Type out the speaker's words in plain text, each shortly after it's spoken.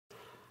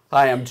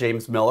Hi, I'm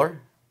James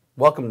Miller.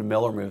 Welcome to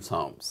Miller Moves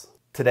Homes.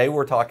 Today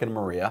we're talking to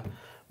Maria.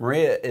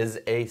 Maria is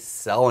a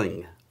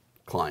selling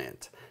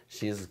client.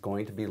 She is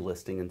going to be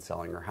listing and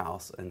selling her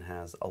house and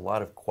has a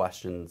lot of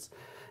questions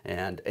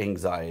and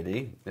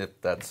anxiety, if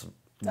that's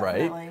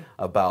Definitely. right,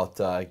 about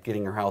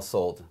getting her house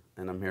sold.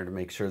 And I'm here to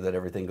make sure that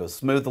everything goes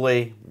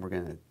smoothly. We're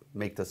going to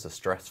make this a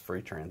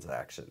stress-free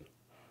transaction.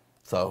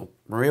 So,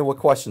 Maria, what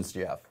questions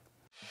do you have?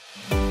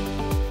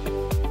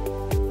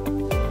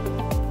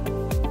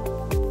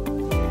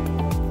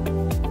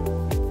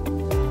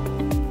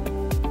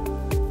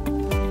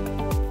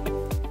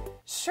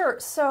 Sure.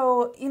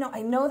 So,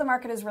 I know the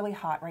market is really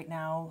hot right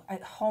now.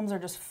 Homes are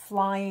just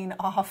flying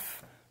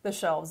off the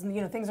shelves,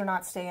 and things are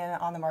not staying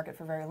on the market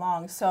for very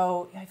long.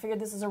 So, I figured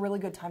this is a really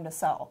good time to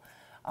sell.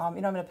 I'm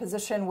in a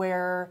position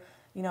where,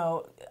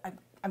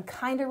 I'm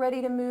kind of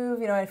ready to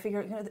move. I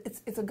figure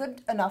it's a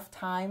good enough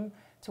time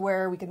to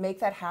where we could make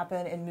that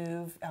happen and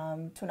move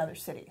to another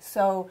city.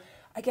 So,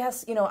 I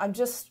guess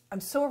I'm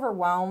so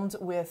overwhelmed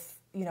with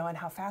and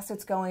how fast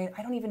it's going.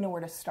 I don't even know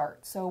where to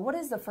start. So, what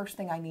is the first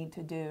thing I need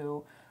to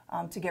do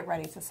to get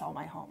ready to sell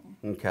my home?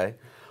 Okay.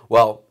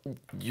 Well,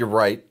 you're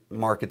right.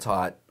 Market's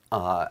hot.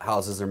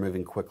 Houses are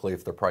moving quickly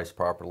if they're priced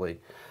properly.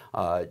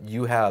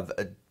 You have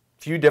a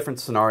few different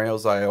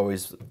scenarios I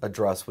always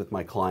address with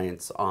my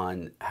clients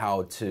on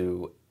how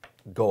to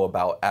go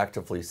about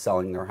actively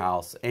selling their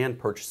house and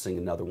purchasing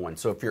another one.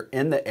 So if you're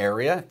in the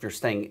area, if you're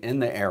staying in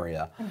the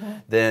area,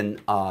 then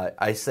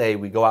I say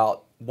we go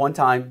out one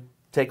time,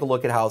 take a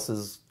look at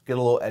houses, get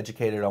a little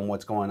educated on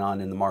what's going on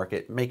in the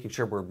market, making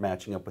sure we're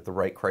matching up with the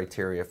right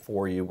criteria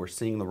for you, we're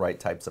seeing the right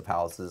types of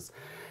houses,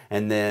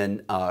 and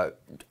then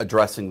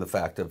addressing the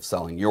fact of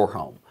selling your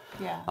home.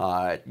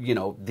 Yeah.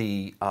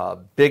 The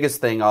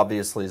biggest thing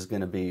obviously is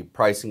going to be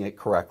pricing it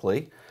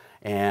correctly.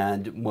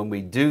 And when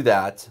we do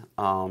that,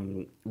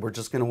 we're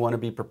just going to want to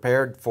be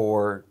prepared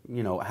for,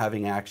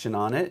 having action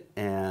on it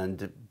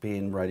and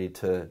being ready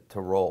to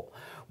roll.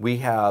 We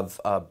have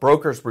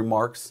broker's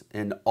remarks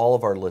in all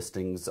of our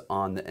listings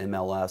on the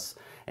MLS.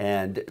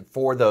 And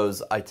for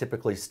those, I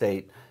typically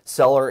state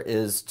seller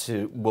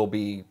will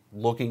be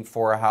looking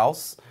for a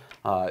house.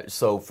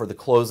 So for the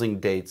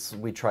closing dates,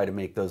 we try to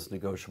make those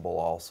negotiable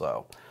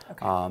also.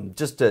 Okay.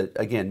 Just to,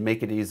 again,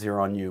 make it easier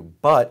on you.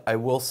 But I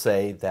will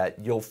say that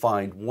you'll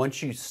find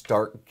once you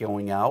start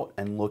going out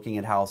and looking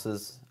at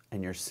houses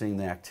and you're seeing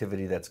the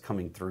activity that's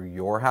coming through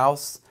your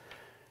house,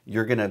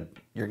 you're gonna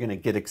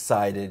get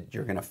excited,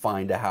 you're gonna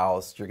find a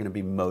house, you're gonna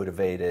be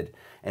motivated,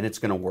 and it's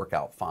gonna work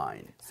out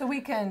fine. So we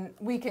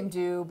can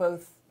do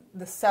both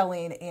the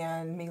selling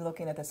and me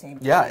looking at the same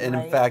time. Yeah, and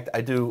right? in fact,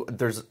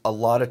 there's a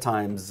lot of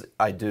times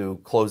I do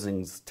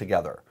closings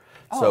together.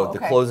 So okay.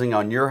 the closing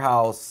on your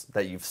house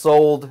that you've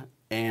sold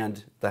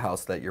and the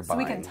house that you're So buying.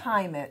 we can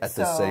time it at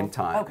the same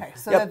time. Okay,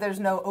 so Yep. that there's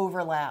no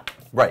overlap.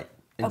 Right,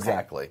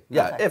 exactly. Okay.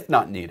 Yeah, Okay. if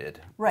not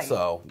needed. Right.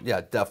 So,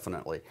 yeah,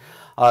 definitely.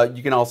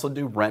 You can also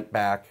do rent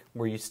back,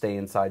 where you stay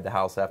inside the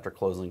house after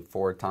closing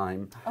for a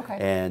time. Okay.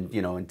 And,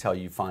 until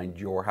you find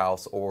your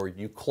house or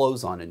you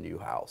close on a new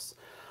house.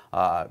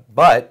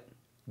 But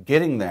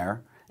getting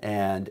there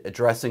and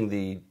addressing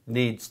the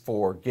needs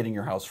for getting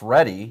your house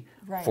ready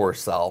Right. for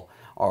sale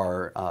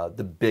are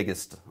the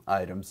biggest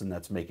items, and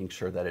that's making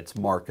sure that it's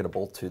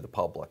marketable to the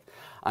public.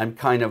 I'm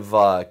kind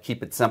of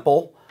keep it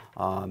simple.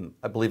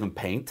 I believe in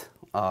paint.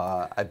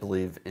 I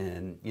believe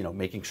in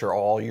making sure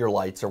all your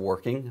lights are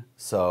working.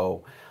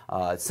 So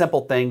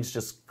simple things,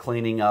 just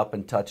cleaning up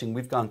and touching.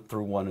 We've gone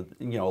through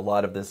a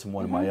lot of this in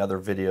one of my other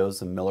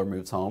videos in Miller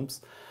Moves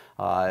Homes.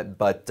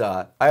 But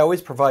I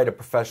always provide a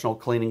professional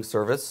cleaning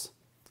service.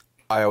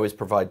 I always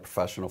provide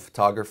professional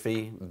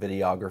photography,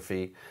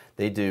 videography.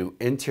 They do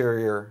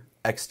interior,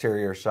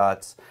 exterior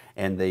shots,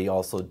 and they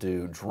also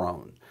do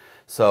drone.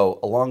 So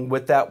along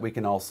with that, we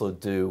can also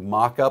do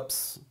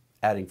mock-ups,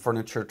 adding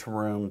furniture to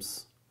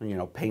rooms,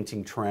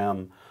 painting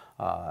trim,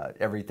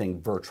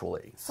 everything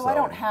virtually. So I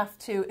don't have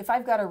to, if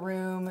I've got a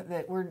room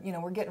that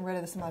we're getting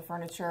rid of some of the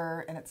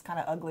furniture and it's kind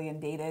of ugly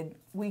and dated,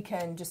 we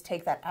can just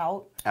take that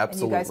out.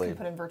 Absolutely. And you guys can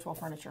put in virtual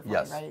furniture for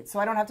Yes. me, right? So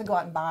I don't have to go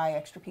out and buy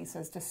extra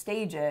pieces to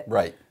stage it.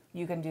 Right.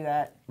 You can do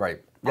that.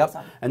 Right.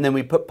 Awesome. Yep. And then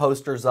we put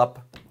posters up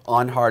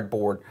on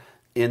hardboard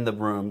in the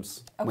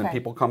rooms when Okay.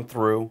 people come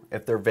through,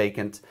 if they're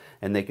vacant,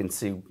 and they can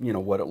see,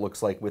 what it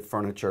looks like with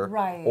furniture.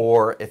 Right.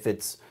 Or if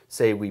it's,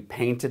 say, we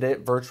painted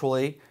it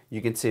virtually,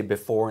 you can see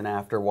before and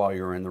after while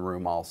you're in the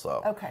room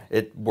also. Okay.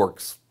 It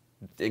works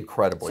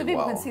incredibly So people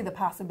well. can see the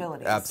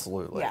possibilities.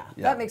 Absolutely. Yeah,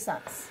 Yeah. that makes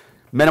sense.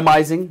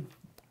 Minimizing,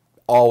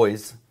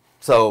 always.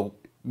 So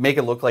make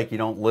it look like you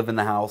don't live in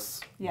the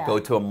house. Yeah. Go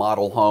to a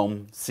model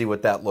home, see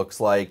what that looks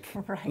like.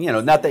 Right.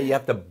 Not that you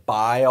have to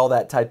buy all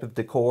that type of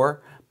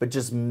decor, but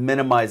just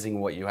minimizing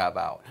what you have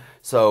out.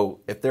 So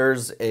if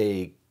there's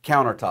a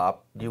countertop,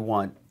 you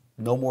want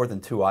no more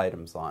than 2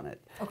 items on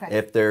it. Okay.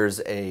 If there's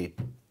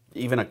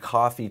even a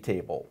coffee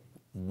table,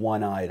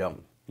 1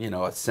 item,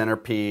 a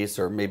centerpiece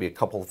or maybe a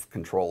couple of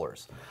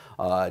controllers.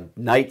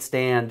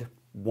 Nightstand,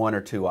 1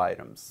 or 2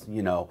 items.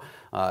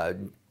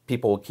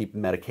 People will keep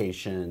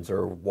medications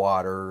or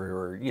water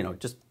or,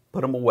 just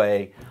put them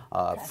away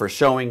for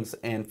showings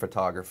and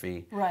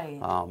photography. Right.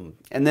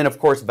 And then, of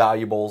course,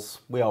 valuables.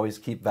 We always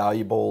keep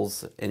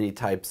valuables, any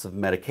types of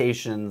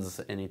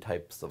medications, any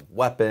types of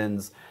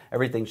weapons.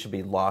 Everything should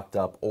be locked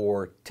up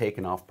or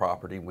taken off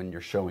property when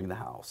you're showing the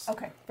house.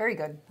 Okay, very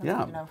good. That's Yeah.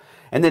 good to know.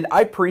 And then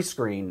I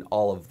pre-screen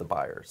all of the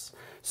buyers.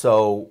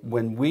 So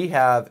when we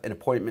have an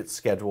appointment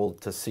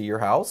scheduled to see your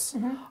house,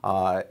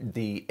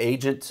 the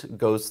agent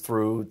goes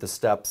through the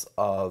steps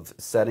of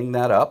setting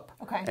that up.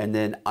 Okay. And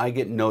then I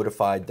get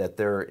notified that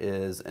there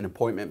is an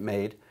appointment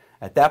made.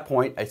 At that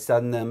point, I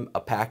send them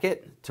a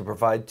packet to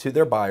provide to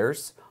their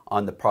buyers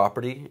on the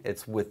property.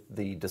 It's with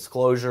the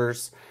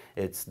disclosures,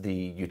 it's the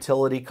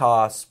utility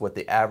costs, what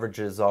the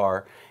averages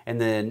are, and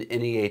then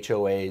any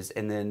HOAs,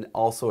 and then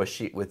also a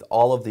sheet with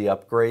all of the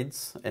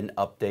upgrades and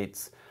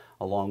updates,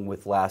 along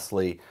with,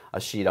 lastly,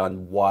 a sheet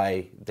on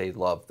why they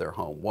love their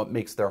home, what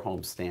makes their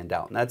home stand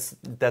out.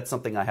 And that's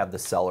something I have the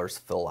sellers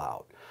fill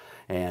out.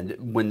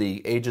 And when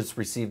the agents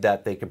receive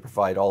that, they can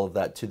provide all of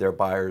that to their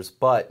buyers.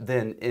 But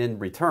then in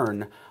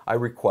return, I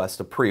request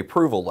a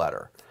pre-approval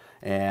letter.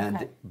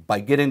 And by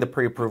getting the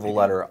pre-approval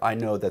letter, I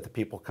know that the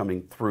people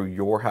coming through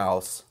your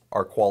house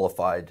are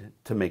qualified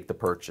to make the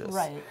purchase.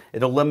 Right.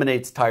 It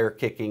eliminates tire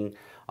kicking.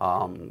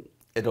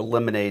 It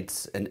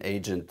eliminates an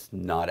agent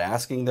not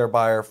asking their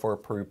buyer for a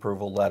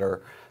pre-approval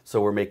letter. So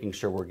we're making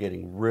sure we're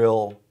getting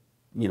real,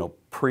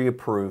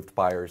 pre-approved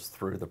buyers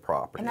through the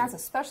property. And that's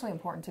especially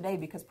important today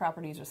because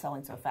properties are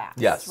selling so fast.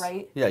 Yes.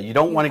 Right? Yeah, you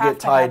don't want to have get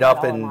to have tied it up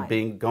all in in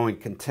line. going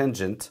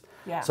contingent.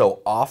 Yeah.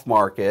 So off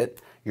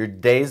market, your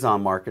days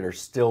on market are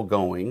still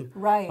going.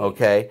 Right.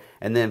 Okay.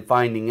 And then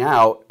finding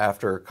out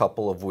after a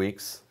couple of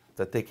weeks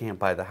that they can't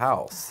buy the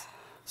house.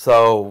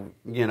 So,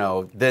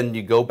 then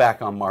you go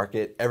back on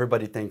market.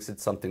 Everybody thinks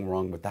it's something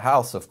wrong with the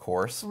house, of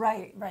course.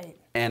 Right, right.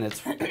 And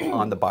it's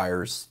on the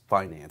buyer's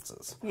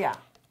finances. Yeah.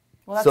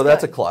 Well,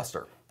 That's a good.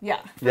 cluster. Yeah,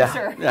 for Yeah,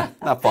 sure. yeah,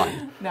 not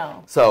fun.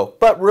 No. So,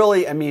 but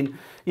really,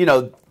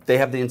 they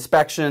have the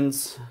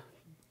inspections.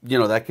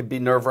 That could be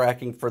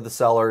nerve-wracking for the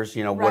sellers.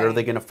 What are Right.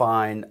 they going to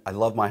find? I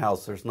love my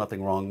house. There's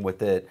nothing wrong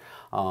with it.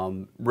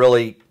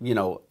 Really,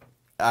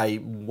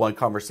 one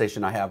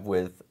conversation I have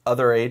with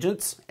other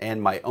agents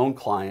and my own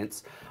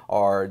clients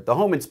are the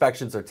home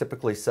inspections are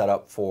typically set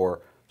up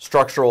for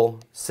structural,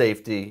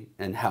 safety,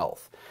 and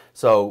health.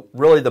 So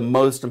really the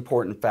most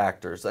important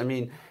factors.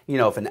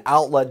 If an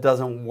outlet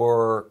doesn't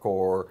work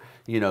or,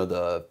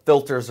 the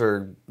filters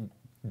are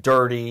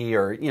dirty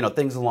or,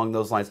 things along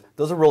those lines,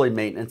 those are really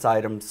maintenance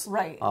items.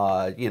 Right.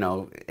 And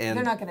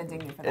They're not going to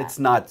ding you for that. it's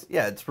not,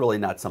 it's really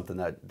not something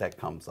that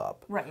comes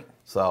up. Right.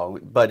 So,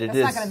 but That's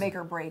not going to make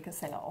or break a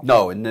sale.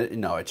 No,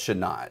 it should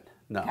not.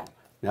 No. Okay.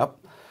 Yep.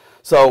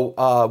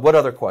 So, what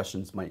other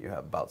questions might you have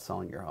about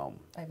selling your home?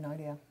 I have no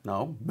idea.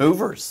 No,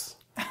 movers.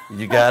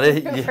 You got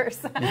to Movers.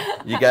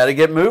 you got to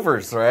get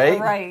movers, right?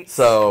 Right.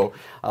 So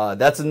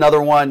that's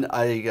another one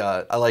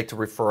I like to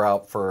refer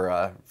out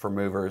for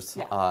movers.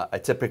 Yeah. I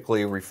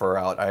typically refer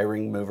out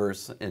Eyring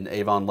Movers in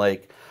Avon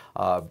Lake.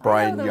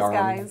 Brian those Yarm.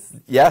 guys.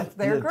 Yeah,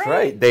 They're that's great.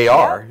 right. They Yeah.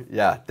 are.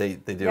 Yeah, they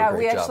do a Yeah, great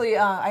we job. actually,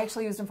 I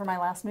actually used them for my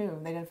last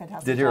move. They did a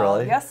fantastic Did you job.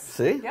 really? Yes.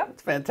 See? Yep.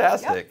 It's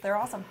fantastic. Yep, they're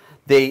awesome.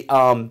 They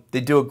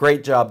do a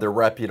great job. They're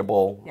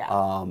reputable.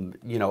 Yeah.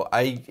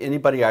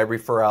 Anybody I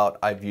refer out,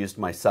 I've used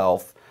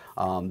myself.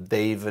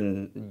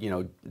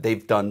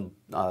 They've done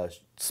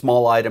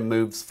small item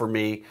moves for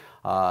me.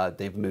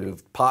 They've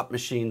moved pop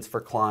machines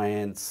for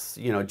clients.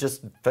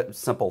 Just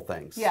simple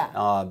things.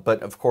 Yeah.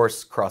 But of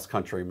course, cross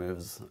country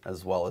moves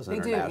as well as They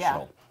do,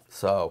 international. yeah.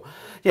 So,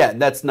 yeah,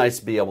 and that's nice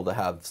to be able to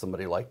have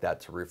somebody like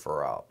that to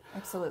refer out.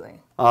 Absolutely.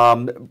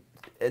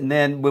 And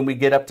then when we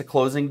get up to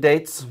closing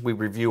dates, we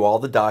review all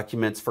the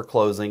documents for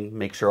closing,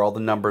 make sure all the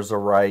numbers are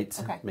right,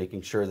 Okay.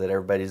 making sure that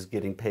everybody's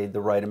getting paid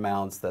the right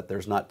amounts, that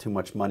there's not too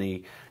much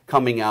money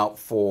coming out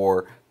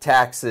for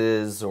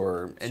taxes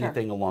or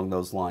anything along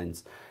those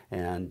lines,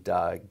 and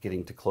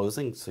getting to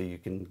closing so you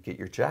can get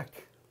your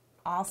check.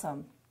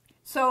 Awesome.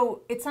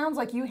 So it sounds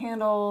like you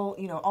handle,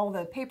 all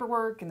the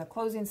paperwork and the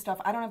closing stuff.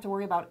 I don't have to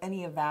worry about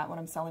any of that when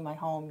I'm selling my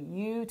home.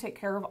 You take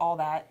care of all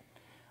that.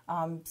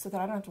 So that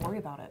I don't have to worry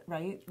about it,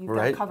 right? You've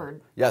got it covered.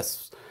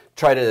 Yes.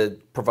 Try to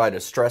provide a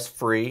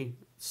stress-free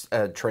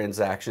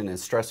transaction,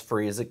 as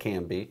stress-free as it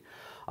can be.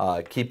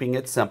 Keeping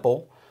it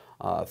simple.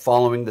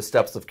 Following the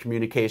steps of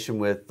communication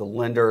with the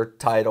lender,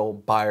 title,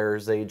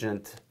 buyer's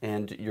agent,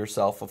 and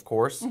yourself, of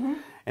course. Mm-hmm.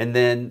 And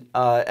then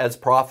as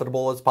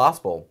profitable as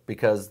possible,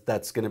 because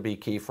that's going to be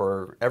key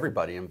for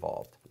everybody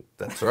involved.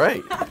 That's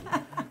right.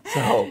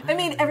 So,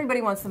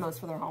 everybody wants the most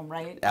for their home,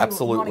 right?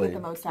 Absolutely. You want to get the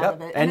most out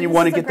of it. And you this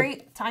want to is get a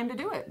great time to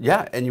do it.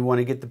 Yeah, and you want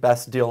to get the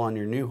best deal on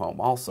your new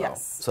home also.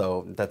 Yes.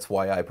 So that's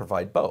why I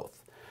provide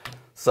both.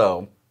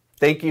 So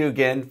thank you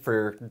again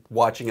for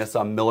watching us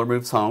on Miller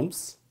Moves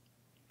Homes.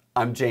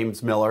 I'm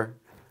James Miller.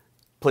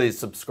 Please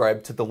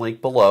subscribe to the link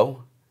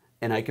below,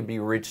 and I can be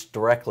reached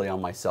directly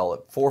on my cell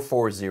at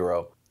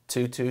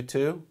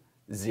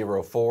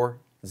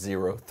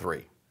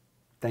 440-222-0403.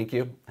 Thank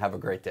you. Have a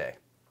great day.